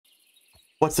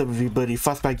What's up, everybody?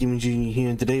 Frostbite Gaming Jr. here,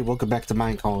 and today, welcome back to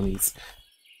Minecolonies.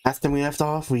 Last time we left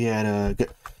off, we had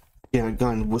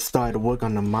we started to work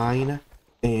on the mine,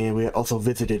 and we also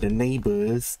visited the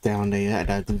neighbors down there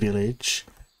at the village,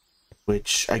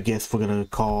 which I guess we're gonna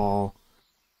call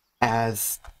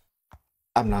as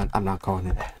I'm not calling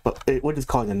it that, but we're just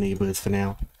calling the neighbors for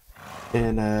now.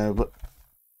 And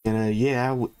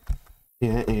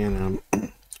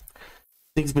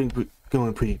things been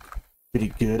going pretty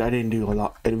good. I didn't do a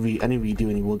lot. I didn't really do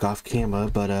any work off camera,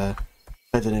 but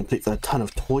President placed a ton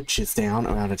of torches down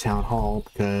around the town hall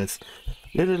because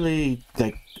literally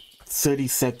like 30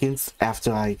 seconds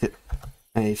after I did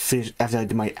my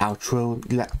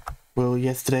outro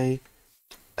yesterday,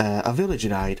 a villager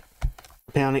died.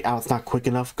 Apparently I was not quick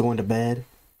enough going to bed,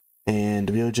 and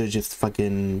the villager just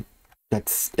fucking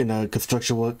got in a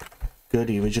construction work. Good,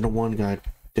 the original one got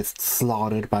just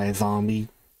slaughtered by a zombie.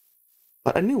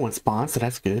 But a new one spawned, so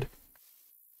that's good.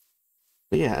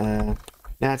 But yeah,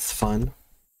 that's fun.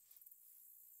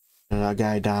 A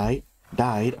guy died,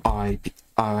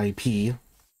 R.I.P.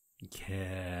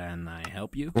 Can I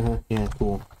help you? Yeah,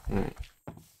 cool. Alright.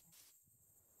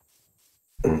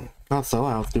 Also,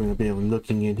 I was doing a bit of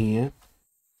looking in here.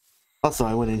 Also,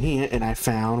 I went in here and I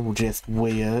found just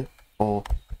where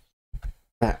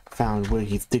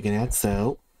he's digging at,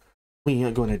 so we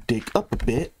are going to dig up a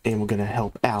bit and we're going to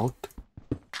help out.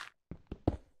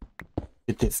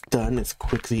 Get this done as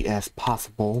quickly as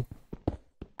possible,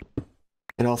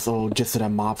 and also just so that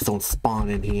mobs don't spawn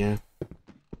in here.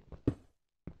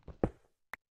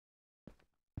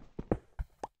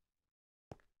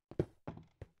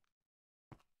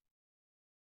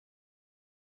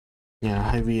 Yeah,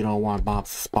 I really don't want mobs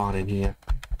to spawn in here.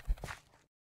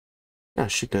 Oh,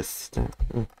 shoot this.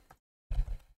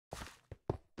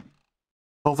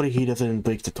 Hopefully he doesn't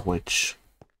break the torches.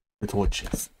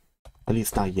 At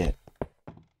least not yet.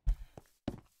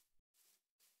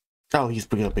 Oh, he's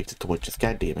gonna break the torches.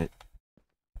 God damn it.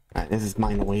 Alright, this is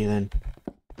mine away then.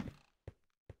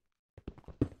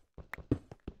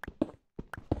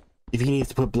 If he needs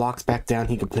to put blocks back down,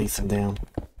 he can place them down.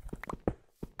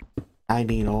 I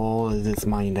need all of this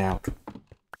mined out.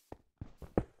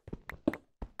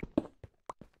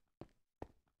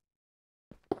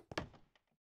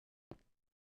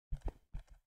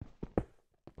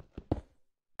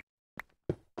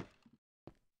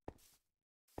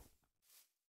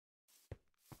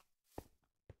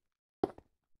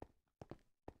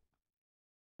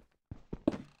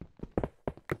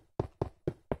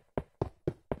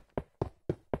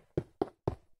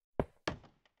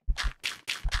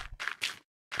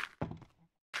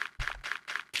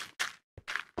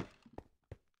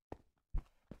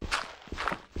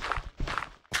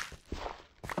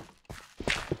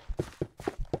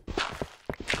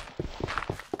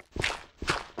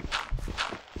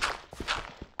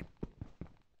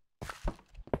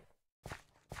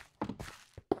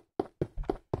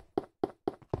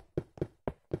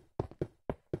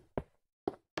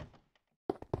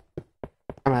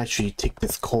 I'm actually take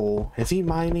this coal. Has he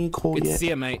mined any coal yet? Good to see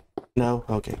you, mate. No?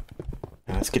 Okay.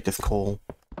 Now let's get this coal.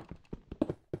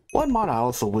 One mod I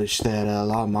also wish that a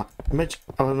lot of mod...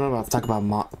 I don't know about talk about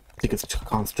mod... I think it's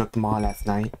construct mod last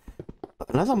night.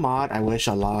 But another mod I wish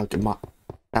a lot of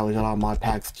mod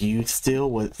packs used still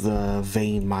was the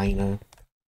vein miner.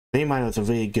 Vein miner was a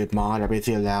really good mod. It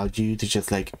basically allowed you to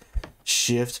just like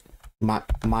shift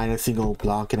mine a single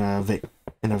block in a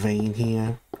vein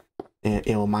here. And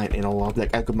it will mine it all up.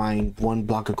 Like I could mine one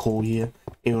block of coal here,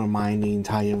 it will mine the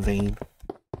entire vein.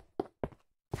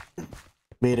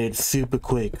 Made it super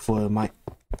quick for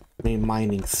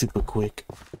mining super quick.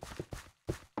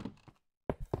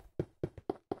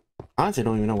 Honestly, I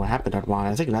don't even know what happened that one.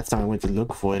 I think last time I went to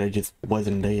look for it, it just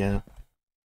wasn't there.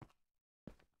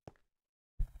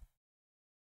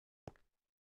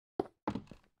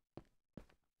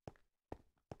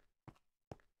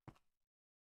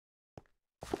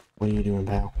 What are you doing,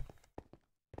 pal?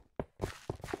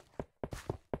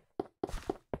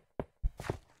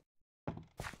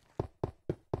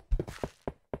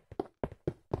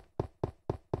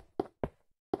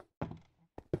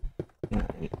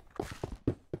 Alright.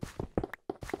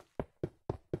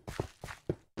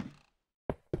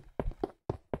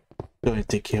 Go ahead and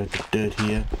take care of the dirt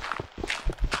here.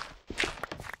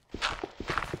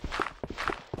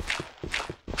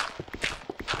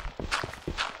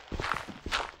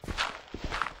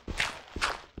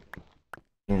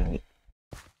 Alright.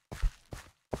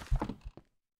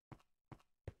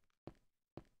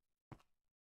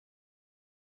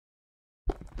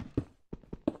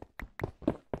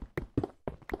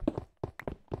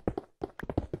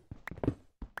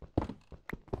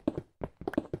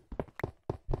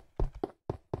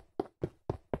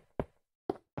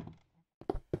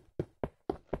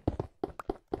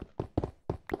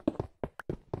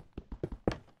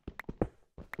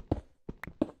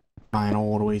 Mine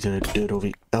all the way to the dirt over.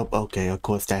 Oh, okay, of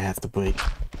course that has to break.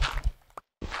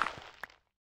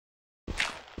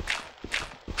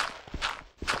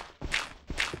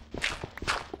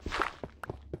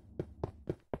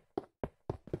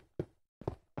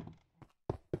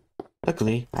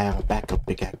 Luckily, I have a backup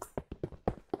pickaxe.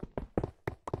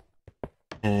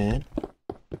 And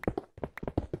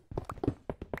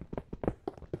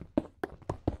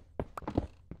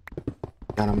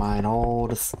gotta mine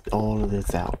all of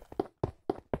this out.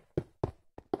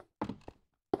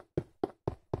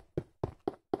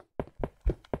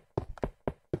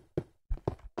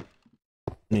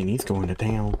 Man, he's going to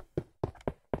town.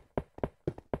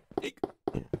 Yeah.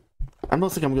 I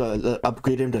don't think I'm gonna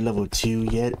upgrade him to level 2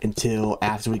 yet until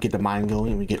after we get the mine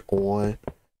going and we get ore.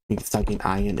 We can start getting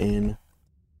iron in.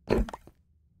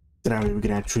 That way we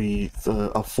can actually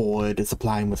afford to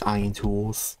supply him with iron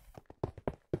tools.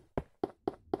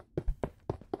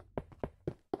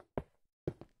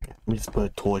 Let me just put a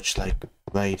torch like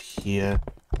right here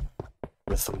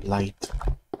with some light.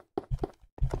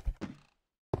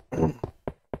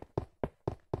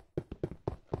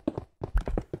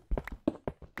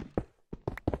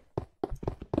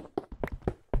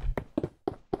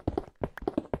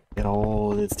 Get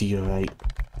all this diorite.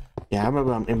 Yeah, I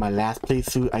remember in my last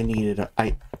playthrough, I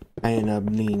ended up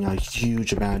needing a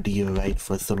huge amount of diorite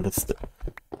for some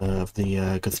of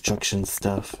the construction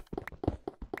stuff.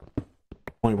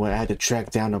 Point where I had to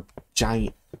track down a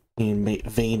giant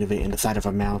vein of it in the side of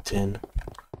a mountain.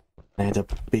 I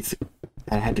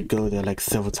had to go there like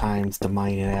several times to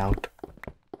mine it out.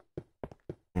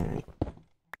 Alright.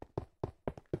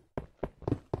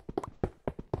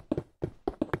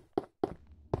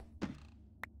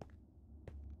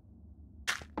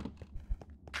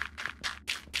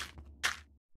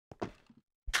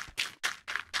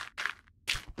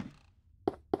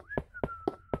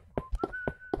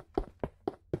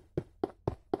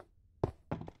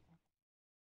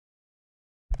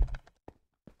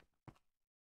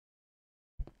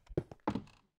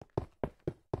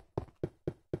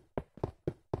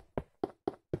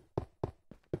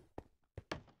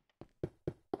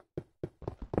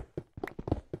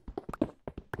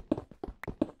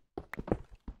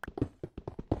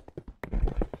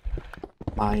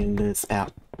 Mine this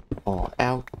out all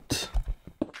out.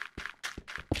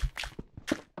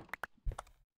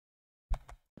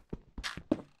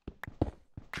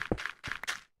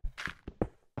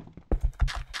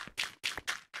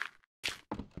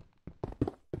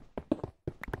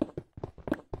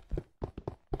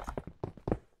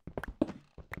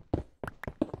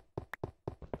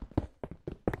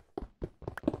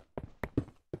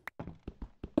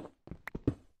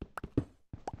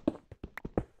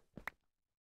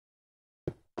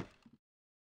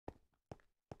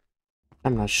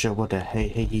 I'm not sure what the hey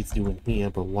he's doing here,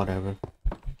 but whatever.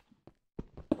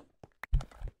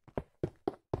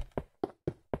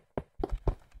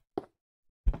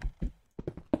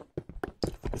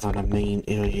 It's on the main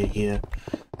area here.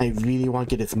 I really want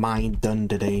to get this mine done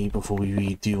today before we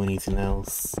really do anything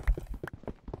else.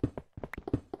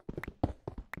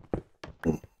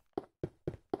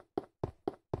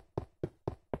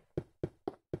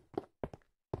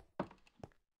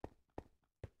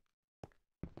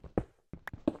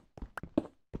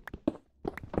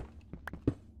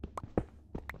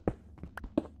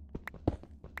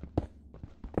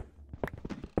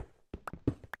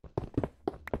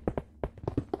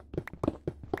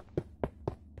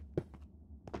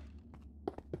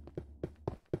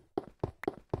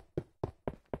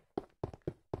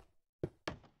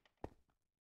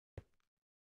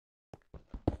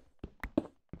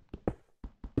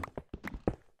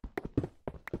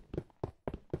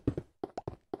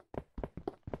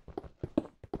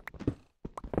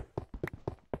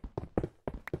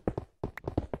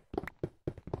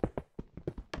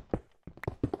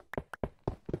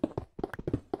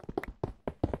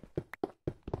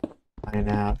 Mine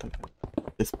out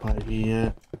this part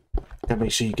here. Gotta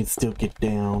make sure you can still get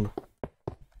down.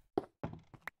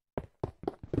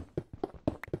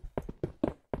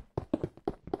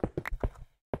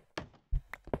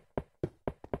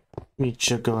 Let me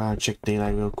go out and check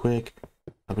daylight real quick.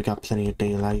 We got plenty of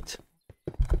daylight.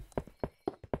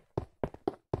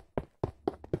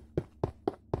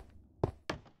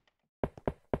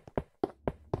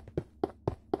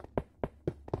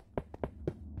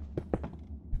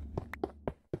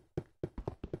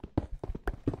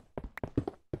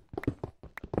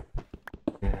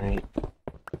 Alright.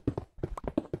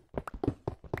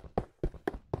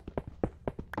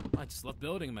 I just love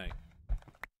building, mate.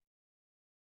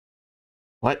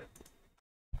 What?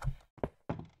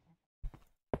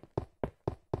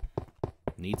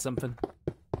 Need something?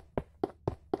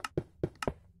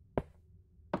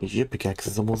 Your pickaxe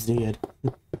is almost dead.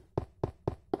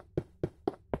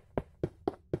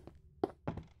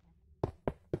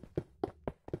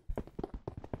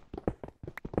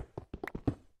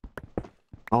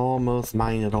 Almost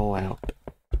mine it all out.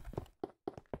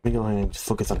 Let me go ahead and just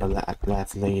focus on the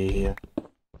last layer here.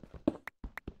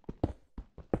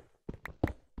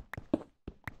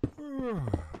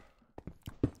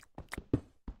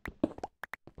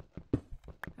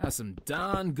 That's some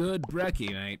darn good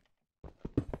brekkie, mate.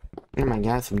 Oh my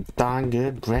god, some darn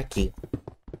good brekkie.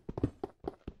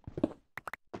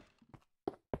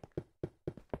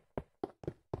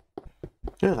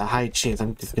 There's a high chance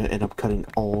I'm just gonna end up cutting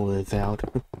all this out.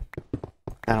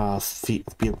 And I'll speed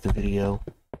up the video.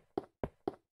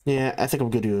 Yeah, I think I'm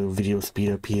gonna do a video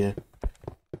speed up here.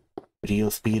 Video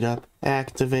speed up,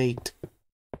 activate.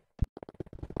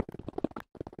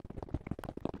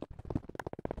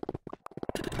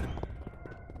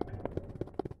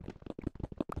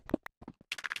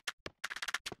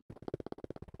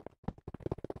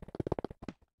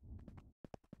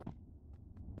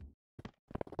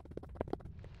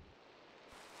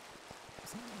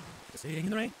 Sitting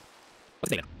in the rain? Let's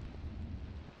take it.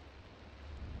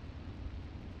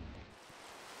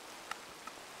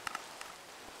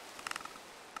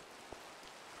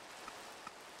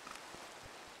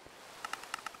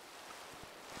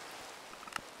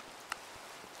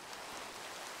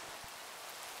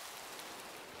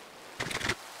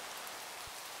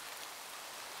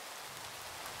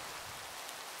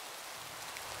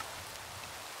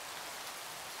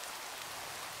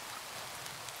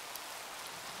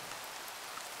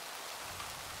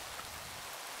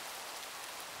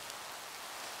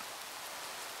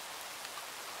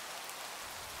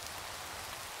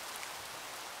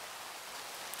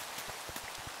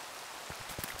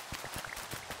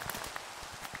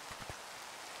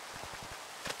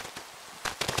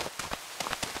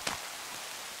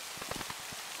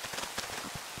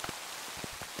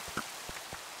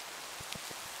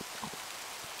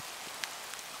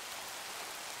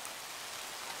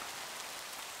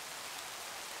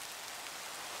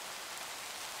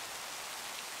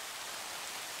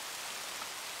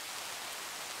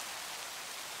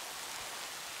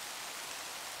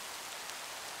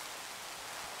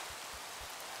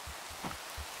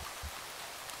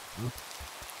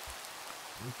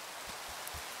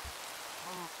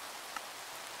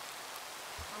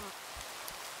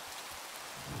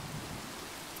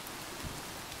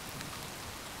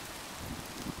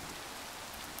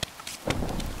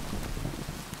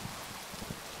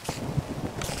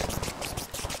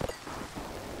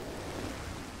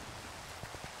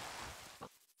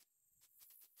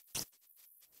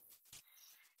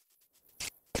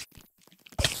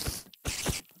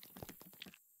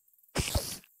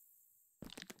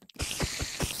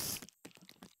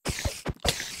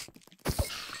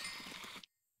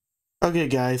 Okay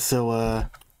guys, so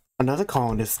another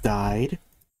colonist died.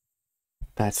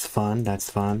 That's fun, that's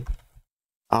fun.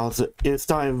 Also, it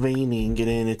started raining and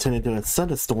then it turned into a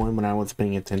thunderstorm when I was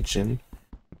paying attention.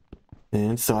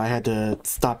 And so I had to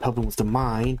stop helping with the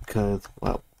mine because,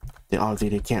 well, obviously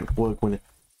they can't work when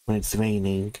it's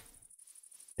raining.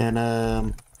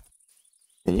 And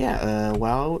yeah,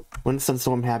 well, when the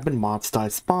thunderstorm happened, mobs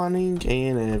started spawning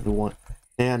and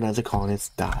another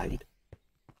colonist died.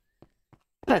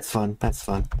 That's fun, that's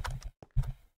fun.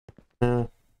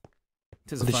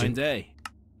 Tis a fine day.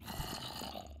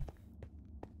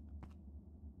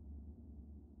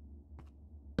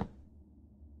 I'm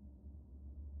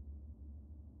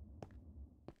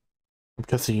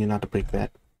trusting you not to break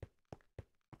that.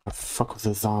 The fuck was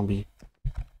a zombie?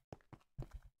 I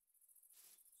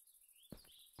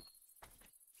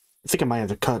think I might have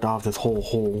to cut off this whole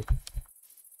hole.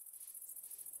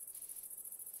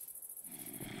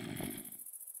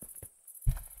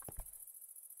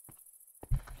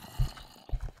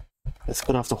 Let's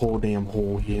cut off the whole damn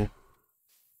hole here.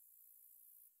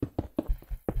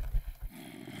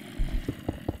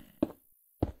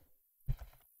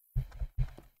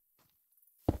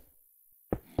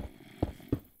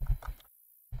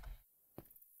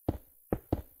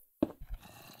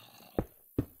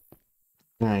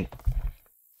 Alright.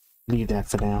 Leave that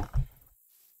for now.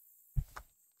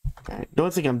 Alright. The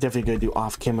only thing I'm definitely gonna do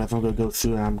off camera is I'm gonna go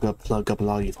through and I'm gonna plug up a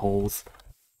lot of these holes.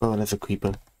 Oh, that's a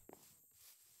creeper.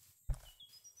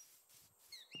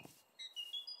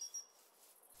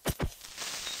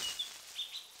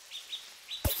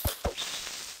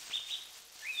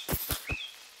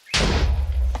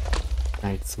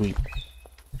 Alright, sweet.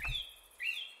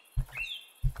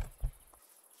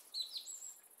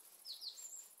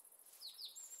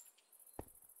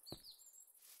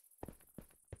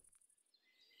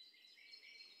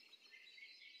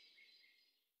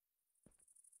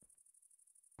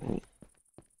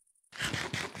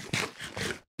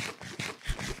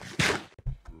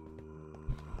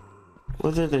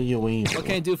 What is it that you're waiting for? What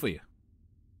can I do for you?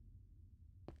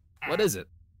 What is it?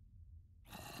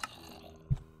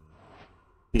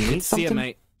 Do you need See ya, something?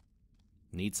 mate.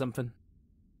 Need something?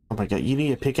 Oh my god, you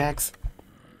need a pickaxe?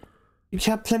 You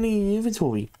have plenty in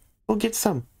inventory. Go get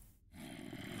some.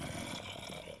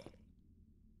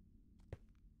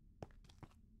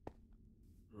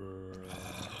 Oh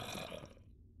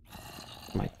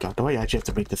my god, do I actually have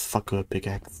to make this fucker a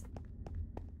pickaxe?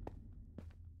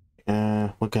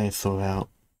 What can I throw out?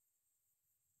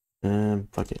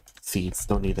 Fuck it. Seeds,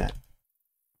 don't need that.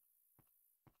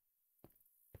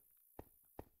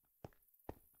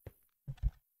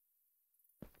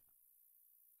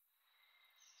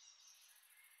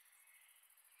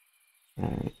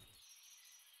 Alright.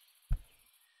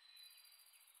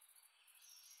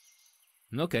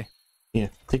 Okay. Yeah,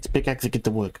 take the pickaxe and get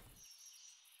to work.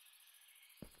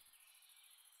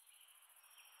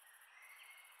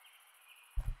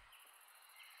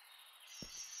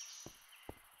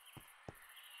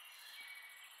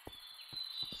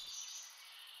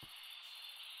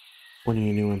 What are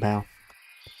you doing, pal?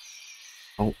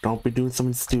 Oh, don't be doing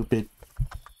something stupid.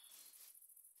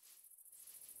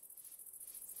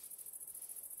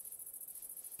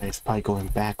 It's probably going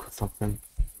back or something.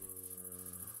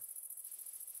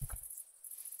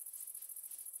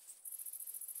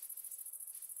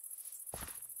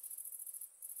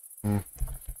 Hmm.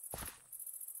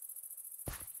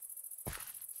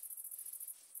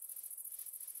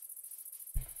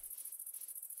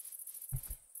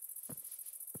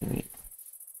 Wait.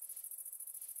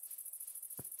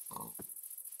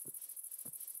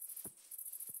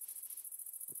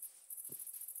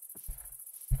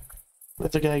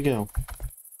 Where's the guy go?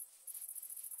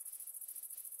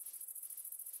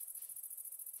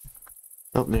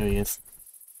 Oh, there he is.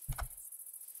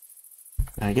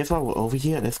 I guess while we're over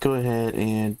here, let's go ahead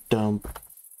and dump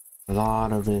a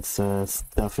lot of this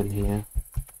stuff in here.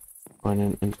 Or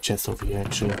in the chest over here,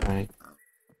 actually. I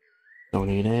don't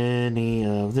need any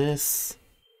of this.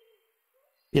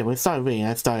 Yeah, when it started raining,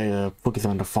 I started focusing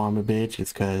on the farm a bit,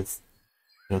 just because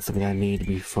it's something I need to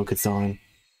be focused on.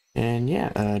 And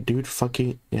yeah, dude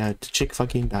fucking, yeah, the chick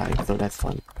fucking died, so that's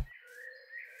fun.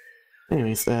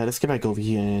 Anyways, let's get back over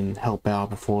here and help out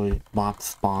before mobs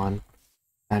spawn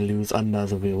and lose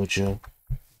another villager.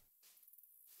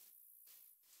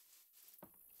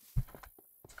 At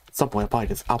some point,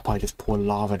 I'll probably just pour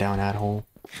lava down that hole.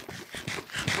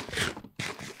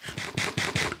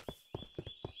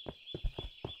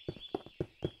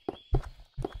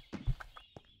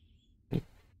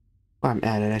 While I'm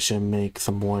at it, I should make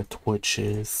some more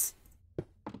torches.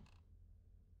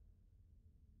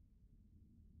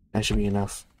 That should be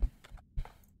enough.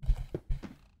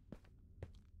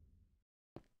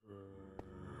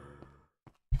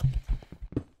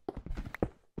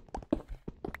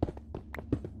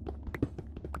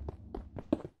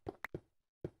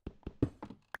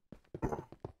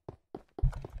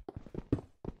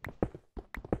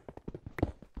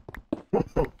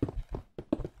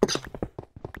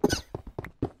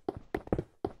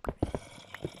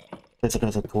 There's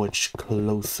another torch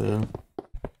closer.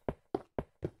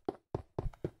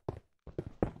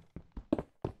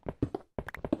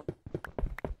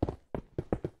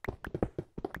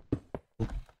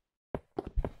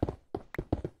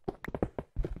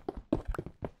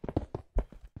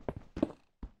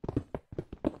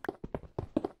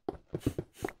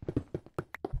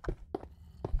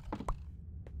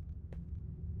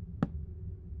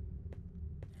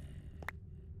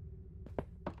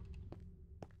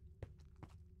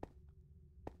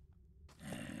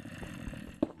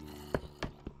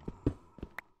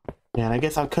 Yeah, and I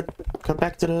guess I'll cut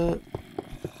back to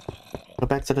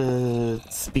the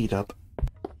speed up.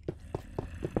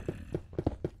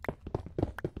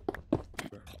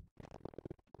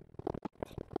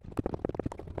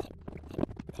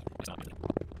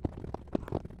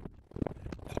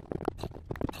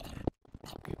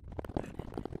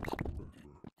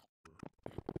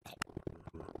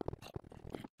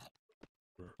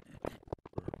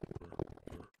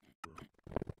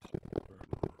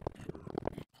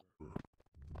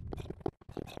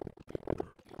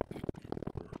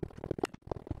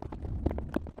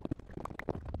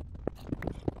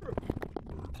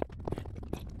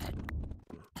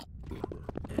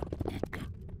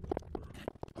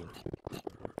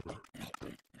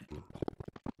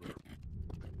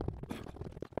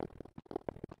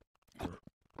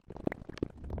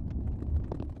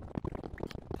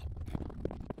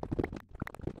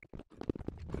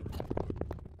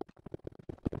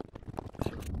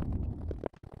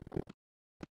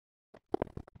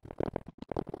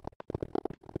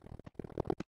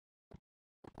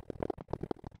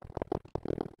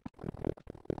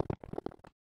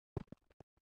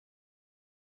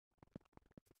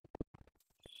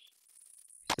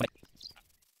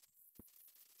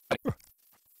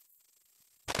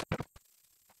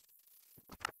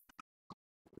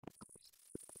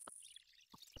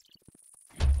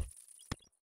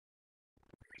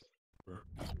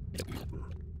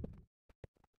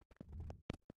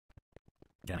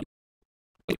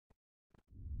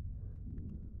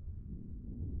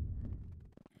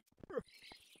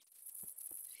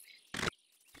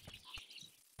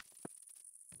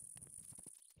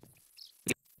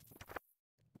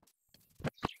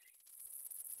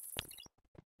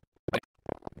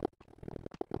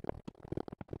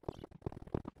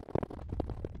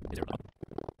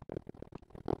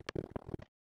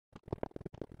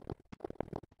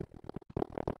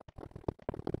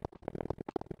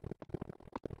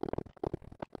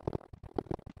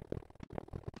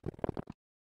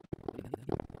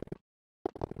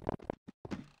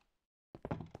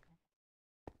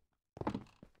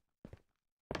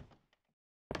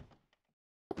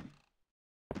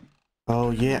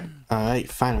 Oh yeah.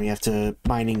 Alright, finally after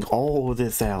mining all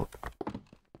this out.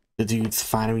 The dude's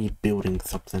finally building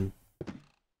something.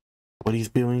 What he's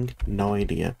building? No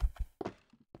idea.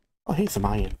 Oh, hey, some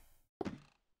iron.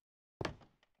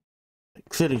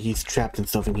 Clearly he's trapped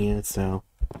himself in here, so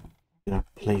I'm gonna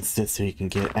place this so he can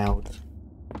get out.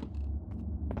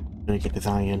 Gonna get this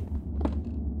iron.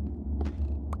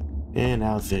 And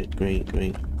that was it. Great,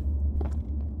 great.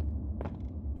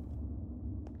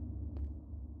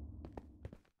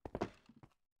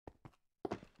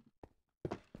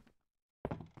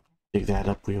 Dig that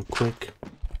up real quick.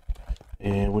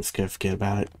 And we're just gonna forget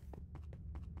about it.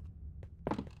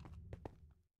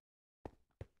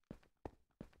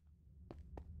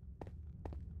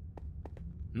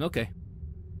 Okay.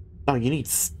 Oh, you need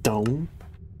stone?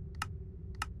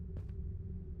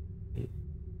 How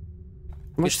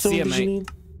much Good to see stone ya, did you mate.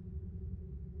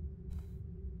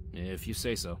 need? If you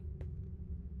say so.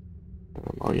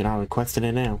 Oh, you're not requesting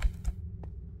it now.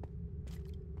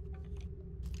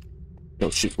 Oh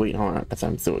shoot, wait, hold on,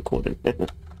 I'm still recording.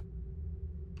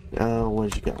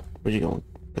 Where'd you go? Where'd you going?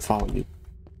 Let's follow you.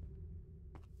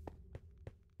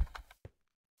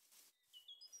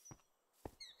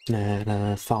 Let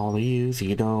us follow you so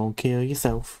you don't kill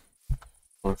yourself.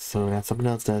 Or so that someone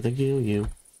else doesn't kill you.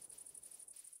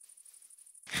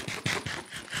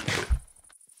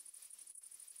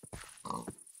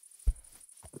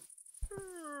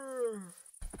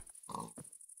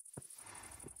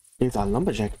 It's our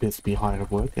lumberjack appears to be hard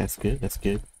at work. That's good, that's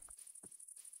good.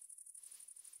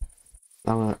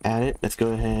 I'm gonna add it. Let's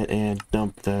go ahead and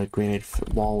dump the granite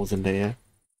walls in there.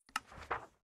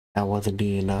 That wasn't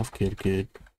neat enough. Good, good.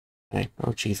 Okay.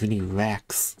 Oh jeez, we need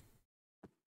racks.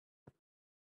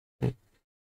 Okay.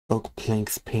 Oak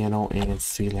planks, panel, and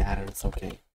 3 ladders.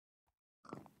 Okay.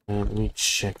 Let me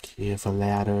check here for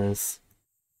ladders.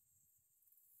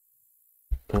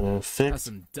 Perfect. That's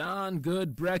some darn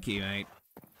good brekkie, mate.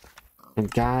 And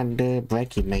kinda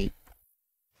breaky, mate.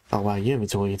 Oh wow, your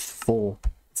inventory is full.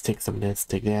 Let's take some of this,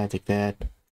 take that, take that.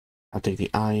 I'll take the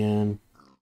iron.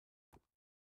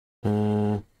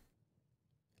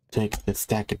 Take the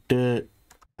stack of dirt.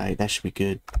 Alright, that should be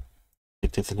good.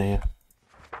 Take this in there.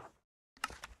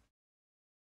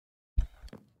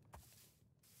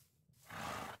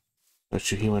 Oh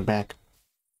shoot, he went back.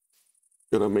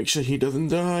 Gotta make sure he doesn't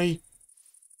die.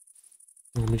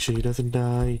 Gotta make sure he doesn't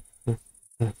die.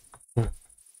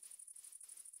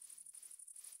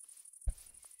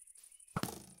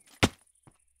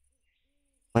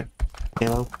 What?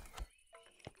 Hello?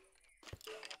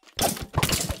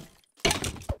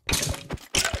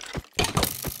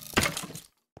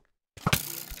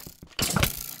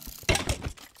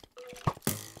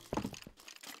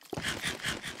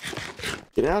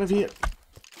 Get out of here.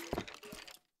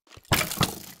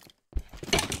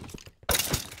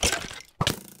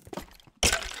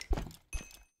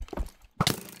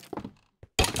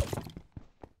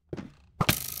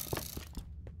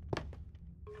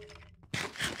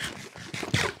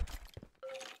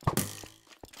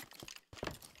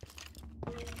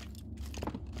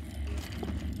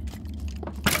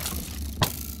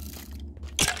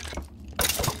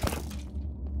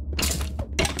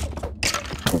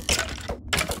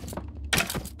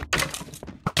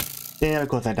 Yeah, of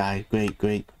course I died. Great,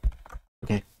 great.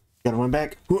 Okay, gotta run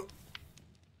back.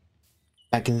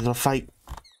 Back into the fight.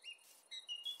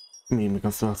 Maybe we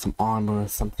can throw some armor or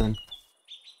something.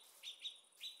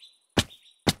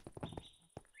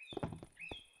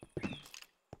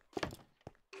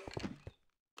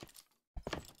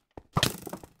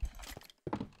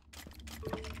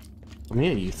 Come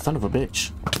here, you son of a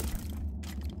bitch.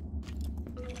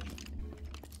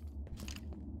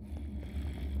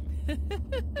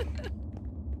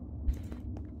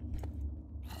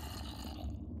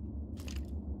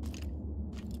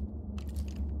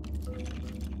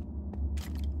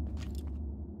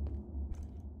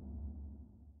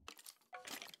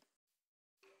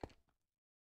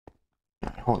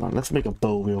 Alright, hold on, let's make a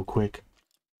bow real quick.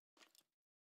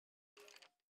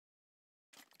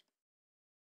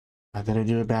 Did I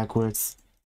do it backwards?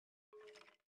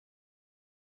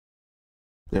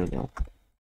 There we go.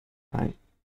 Alright.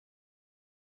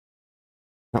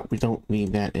 No, we don't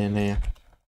need that in there.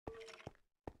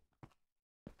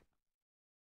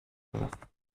 Where the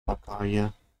fuck are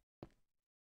you?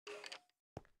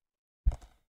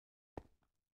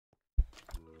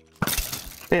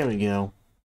 There we go.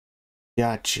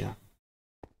 Gotcha.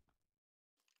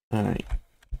 Alright.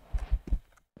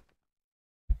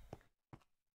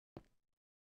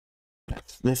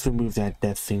 Let's remove that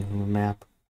death thing from the map.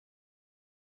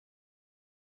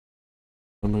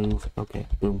 Remove. Okay,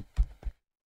 boom.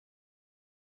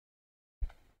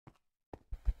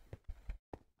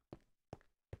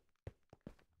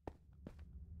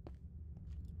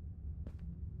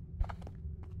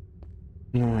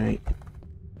 Alright.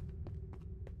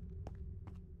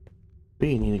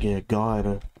 We need to get a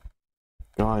guard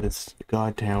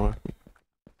tower.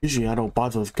 Usually I don't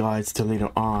bother with guards till later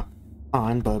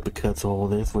on, but because of all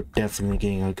this, we're definitely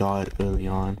getting a guard early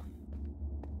on.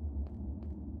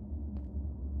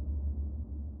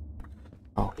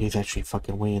 Oh, he's actually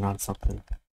fucking waiting on something.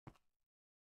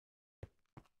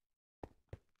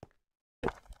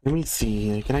 Let me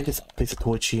see. Can I just place a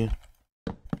torch here?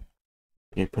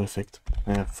 Yeah, perfect.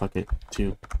 Yeah, fuck it.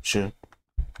 2. Sure.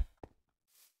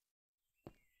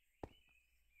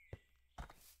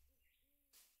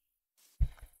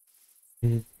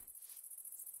 Mm.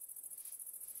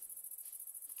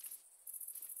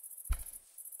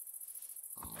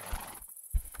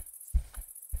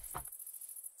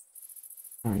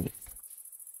 Alright.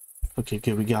 Okay,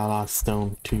 good. We got a lot of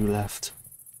stone. 2 left.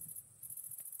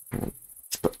 Right.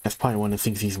 That's probably one of the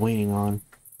things he's waiting on.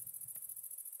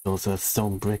 Those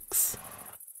stone bricks.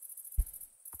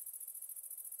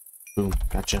 Boom.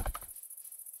 Gotcha.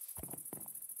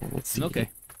 Let's see. Okay.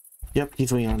 Yep,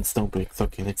 he's waiting on stone bricks.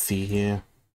 Okay, let's see here.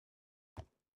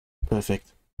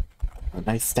 Perfect. A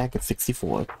nice stack of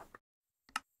 64.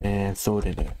 And throw it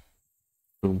in there.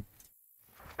 Boom.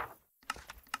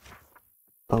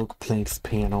 Oak planks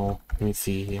panel. Let me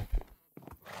see here.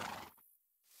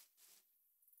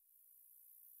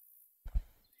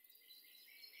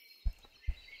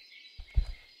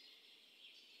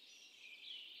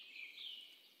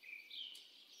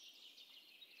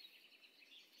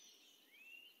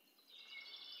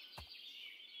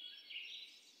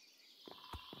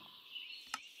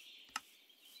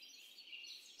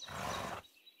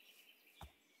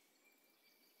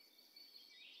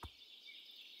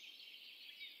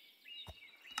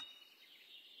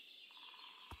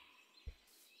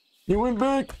 You went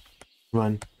back!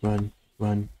 Run, run,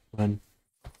 run, run.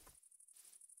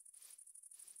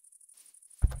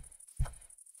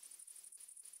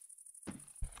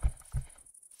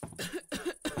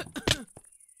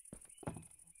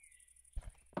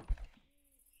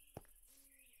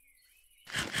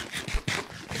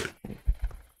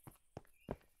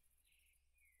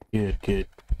 Good, good.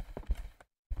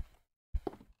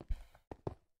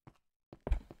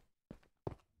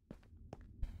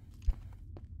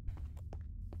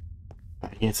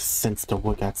 He has sense to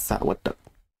work outside. What the?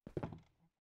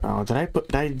 Oh, did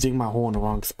I dig my hole in the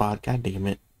wrong spot? God damn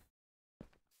it.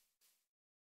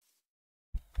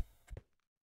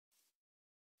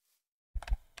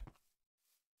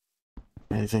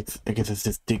 I guess it's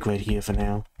just dig right here for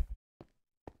now.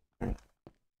 Right.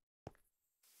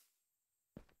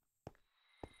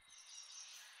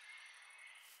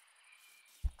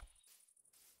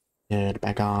 Head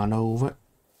back on over.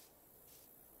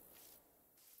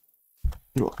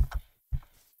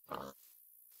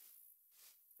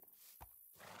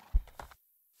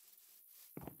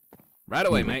 Right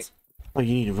away, mate. Oh,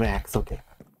 you need racks. Okay.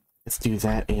 Let's do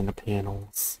that and the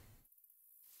panels.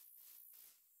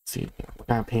 Let's see, what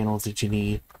kind of panels did you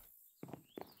need?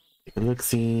 Take a look,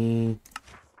 see.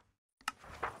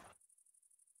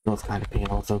 Those kind of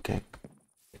panels, okay.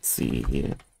 Let's see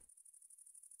here.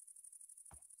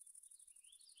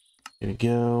 Here we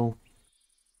go.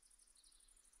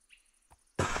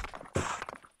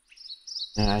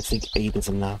 And I think 8 is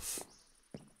enough.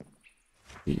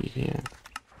 Let's see here.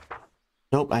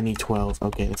 Nope, I need 12.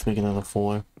 Okay, let's make another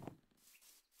 4.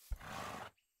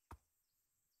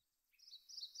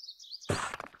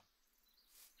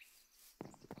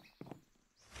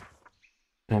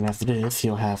 And after this,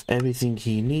 he'll have everything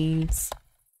he needs.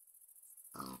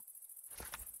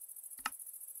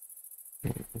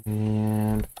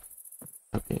 And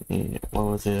okay, and what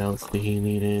was it else that he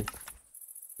needed?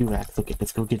 2 racks. Okay,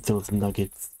 let's go get those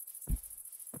nuggets.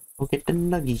 Go get the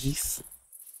nuggies.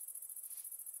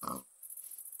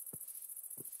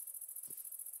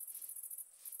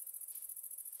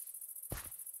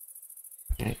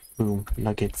 Okay, boom,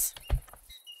 nuggets.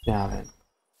 Now then,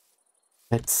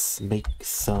 let's make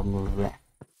some rack.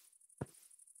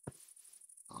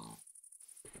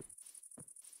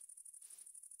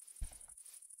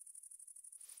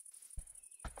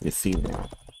 Let's see now.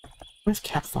 Where's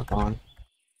caps lock on?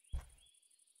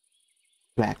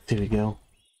 Back, there we go.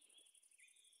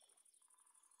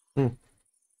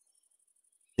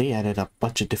 They added a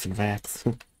bunch of different racks.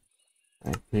 Alright,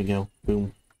 here we go.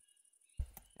 Boom.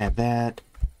 Add that.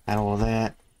 Add all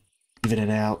that. Even it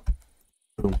out.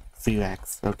 Boom. 3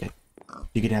 racks. Okay.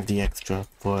 You can have the extra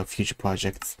for future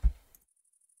projects.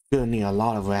 You're gonna need a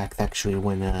lot of racks actually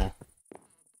when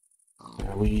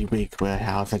we make a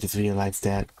warehouse. I just realized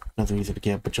that. Another reason to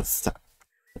get a bunch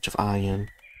of iron.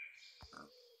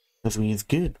 Another reason it's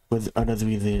good. Another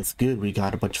reason it's good we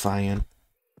got a bunch of iron.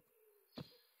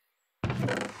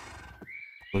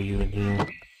 Throw you in here.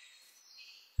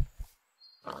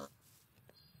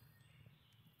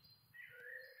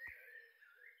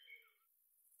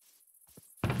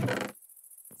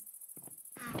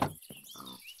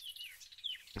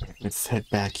 Let's head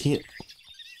back here.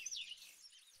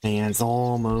 And it's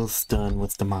almost done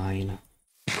with the mine.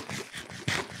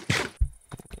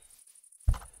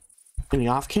 In the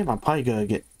off camp, I'm probably gonna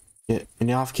get in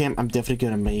the off camp. I'm definitely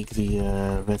gonna make the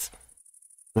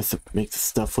make the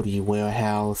stuff for the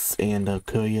warehouse and the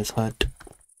courier's hut,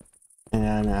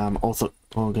 and I'm also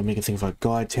gonna make a thing for a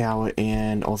guard tower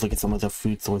and also get some other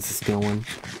food sources going.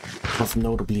 Most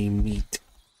notably, meat.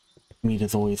 Meat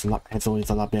has always been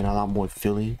a lot more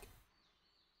filling.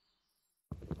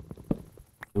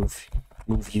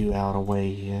 Move you out of the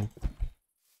way here.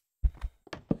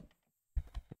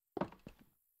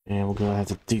 And we're gonna have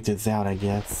to dig this out, I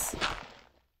guess.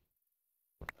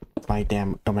 My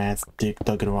damn dumbass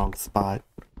dug in the wrong spot.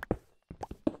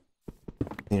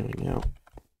 There we go.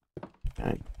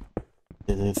 Alright.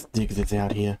 Let's dig this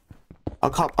out here. I'll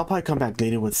probably come back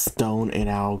later with stone and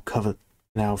I'll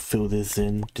fill this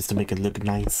in just to make it look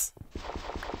nice.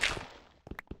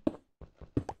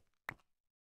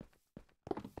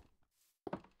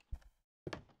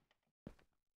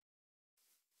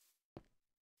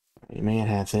 The man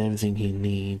has everything he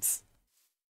needs.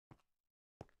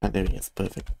 Oh, there he is,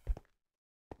 perfect.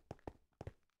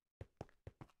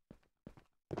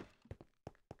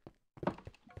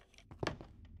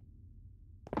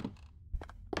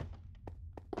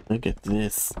 Look at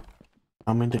this.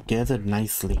 Coming together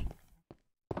nicely.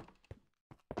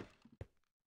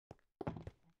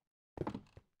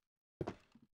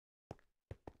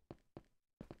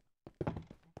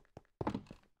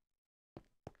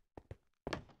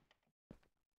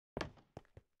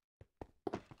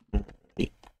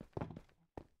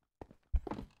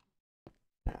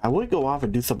 I would go off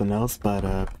and do something else, but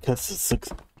because the 6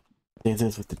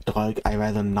 days with the dog, I'd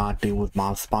rather not deal with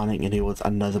mob spawning and there was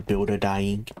another builder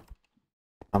dying.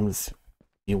 I'm just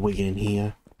waiting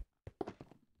here.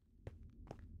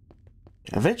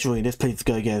 Eventually, this place is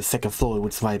gonna get a second floor,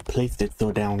 which is why I placed it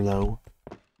so down low.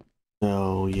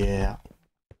 So yeah.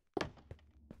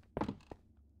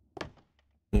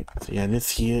 So yeah, this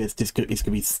here is it's gonna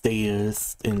be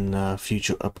stairs in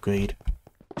future upgrade.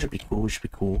 Should be cool. Should be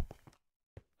cool.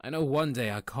 I know one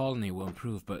day our colony will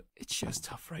improve, but it's just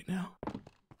tough right now. Oh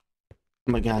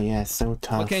my god, yeah, it's so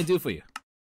tough. What can I do for you?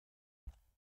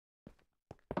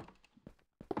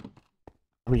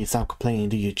 I mean, stop complaining,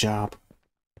 do your job.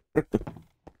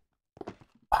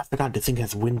 I forgot this thing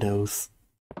has windows.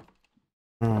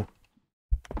 I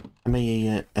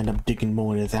may end up digging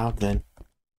more of this out then.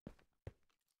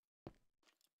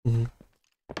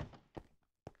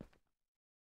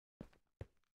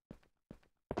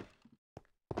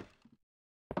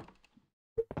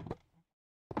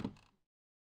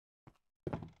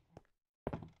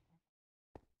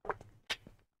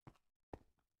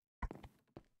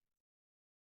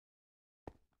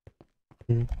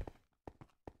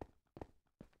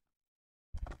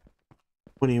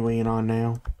 What are you waiting on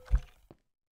now?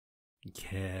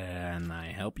 Can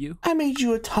I help you? I made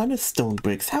you a ton of stone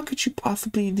bricks. How could you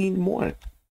possibly need more?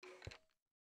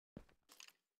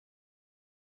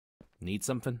 Need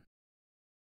something?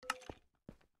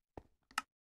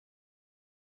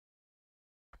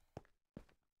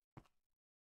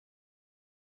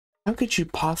 How could you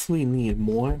possibly need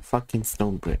more fucking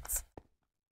stone bricks?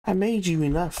 I made you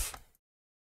enough.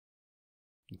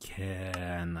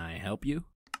 Can I help you?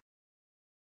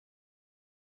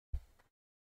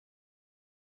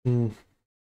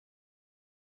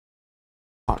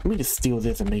 Let me just steal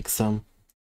this and make some.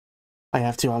 I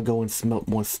have to, I'll go and smelt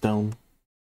more stone.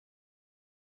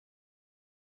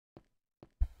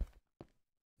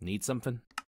 Need something?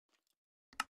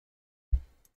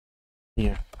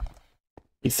 Here.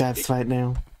 You satisfied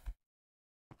now?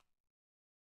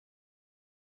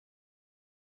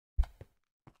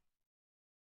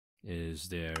 Is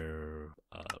there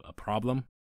a problem?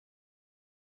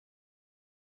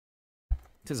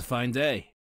 'Tis a fine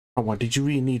day. Oh, what, did you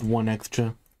really need one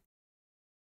extra?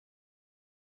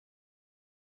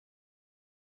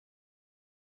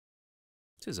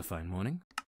 Tis a fine morning.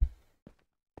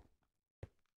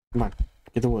 Come on,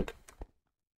 get to work.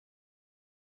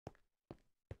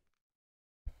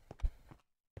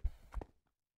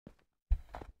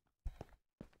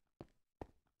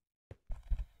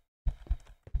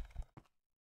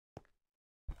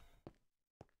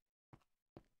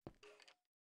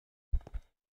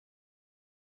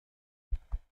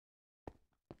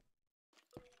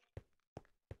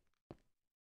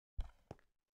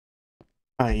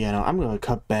 Alright, yeah, no, I'm gonna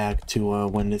cut back to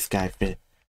when this guy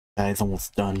That is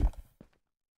almost done.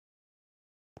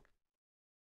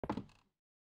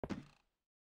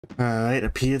 Alright,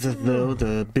 appears as though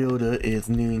the builder is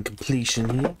nearing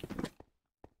completion here.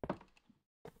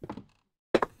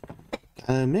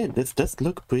 Gotta admit, this does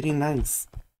look pretty nice.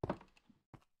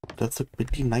 Does look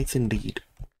pretty nice indeed.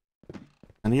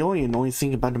 And the only annoying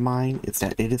thing about the mine is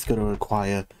that it is going to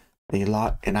require a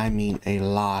lot, and I mean a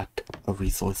lot of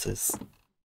resources.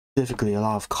 Specifically a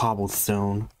lot of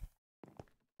cobblestone.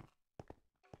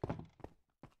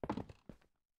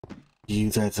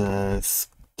 Used as a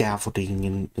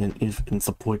scaffolding and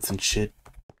supports and shit.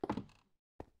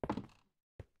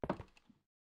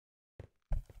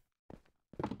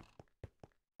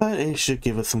 But it should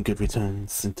give us some good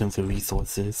returns in terms of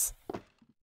resources.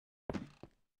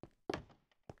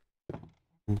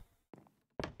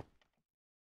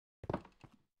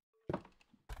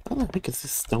 How the heck is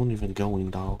this stone even going,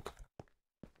 dog?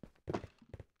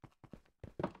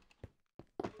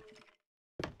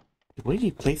 Where do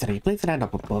you place it? Are you placing that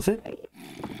up above it?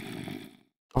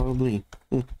 Probably.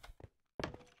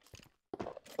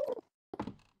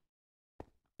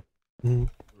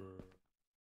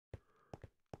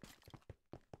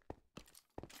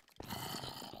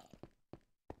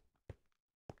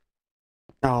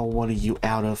 Oh, what are you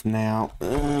out of now?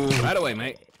 Right away,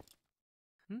 mate.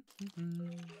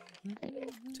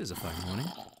 Tis a fine morning.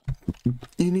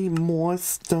 You need more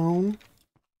stone?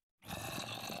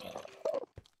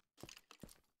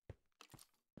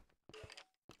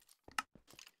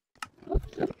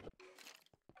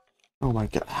 Oh my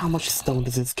god, how much stone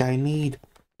does this guy need?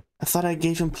 I thought I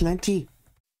gave him plenty.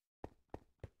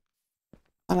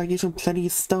 I thought I gave him plenty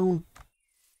of stone.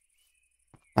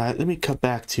 Alright, let me cut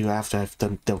back to after I've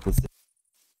dealt with it.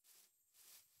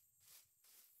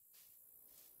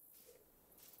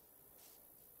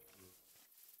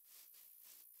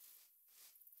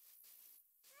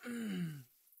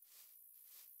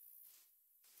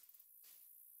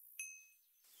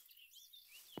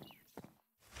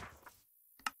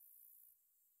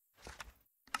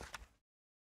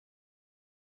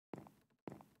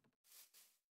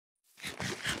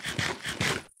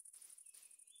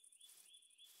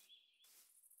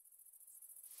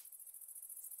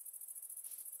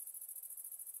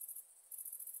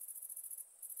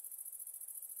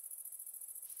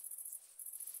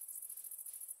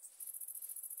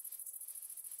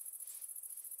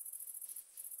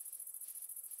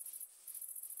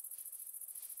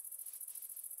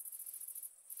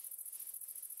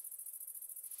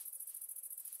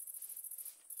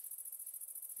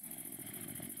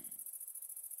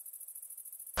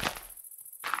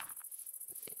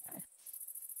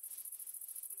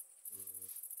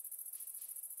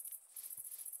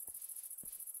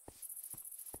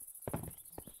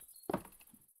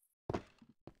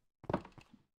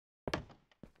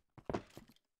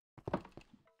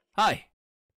 Hi.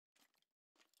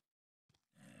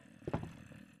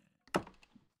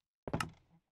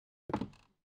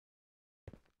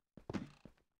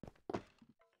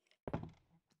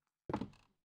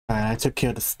 I took care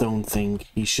of the stone thing.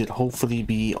 He should hopefully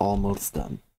be almost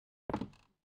done.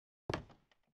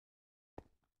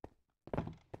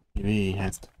 He really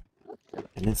has to.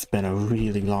 And it's been a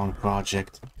really long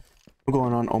project. We're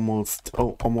going on almost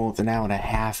an hour and a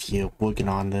half here working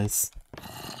on this.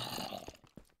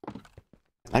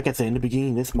 Like I said in the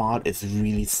beginning, this mod is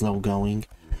really slow going.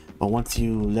 But once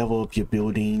you level up your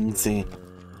buildings and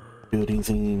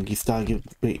you start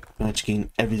pretty much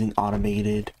getting everything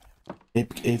automated,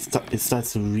 it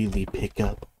starts to really pick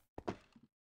up.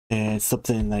 And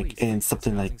something like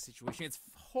Situation. It's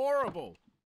horrible.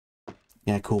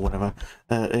 yeah, cool, whatever.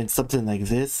 And something like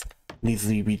this needs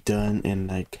to be done in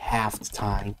like half the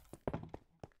time.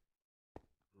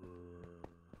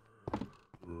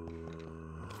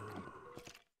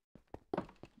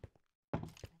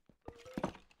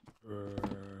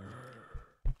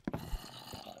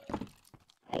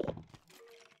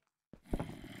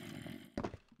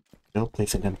 Still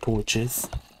placing them torches.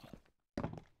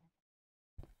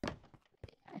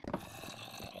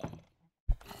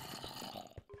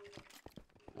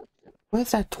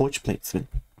 Where's that torch placement?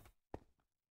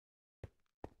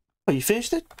 Oh, you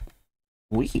finished it?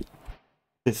 Sweet.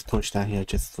 There's a torch down here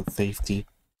just for safety.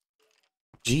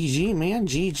 GG, man,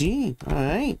 GG.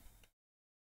 Alright.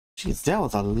 Jeez, that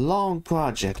was a long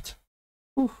project.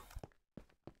 Whew.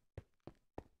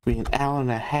 Be an hour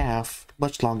and a half.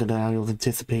 Much longer than I was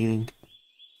anticipating.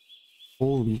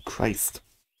 Holy Christ.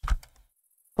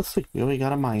 Oh, sweet. We already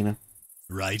got a miner.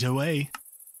 Right away.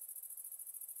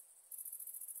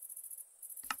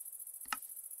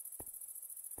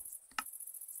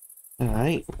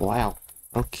 Alright, wow.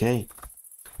 Okay.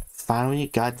 finally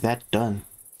got that done.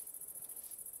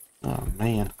 Oh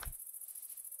man.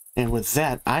 And with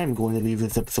that, I am going to leave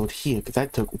this episode here because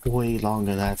that took way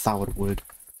longer than I thought it would.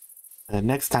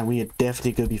 Next time we are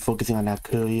definitely going to be focusing on that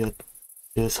courier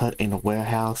hut in the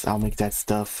warehouse. I'll make that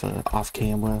stuff off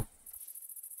camera.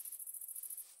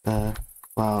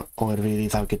 Well, or at the very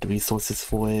least I'll get the resources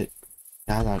for it.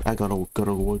 I gotta go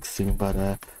to work soon,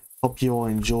 but hope you all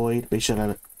enjoyed. Make sure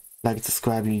to like and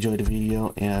subscribe if you enjoyed the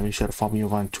video, and make sure to follow me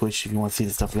over on Twitch if you want to see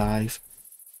the stuff live.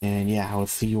 And yeah, I will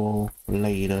see you all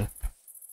later.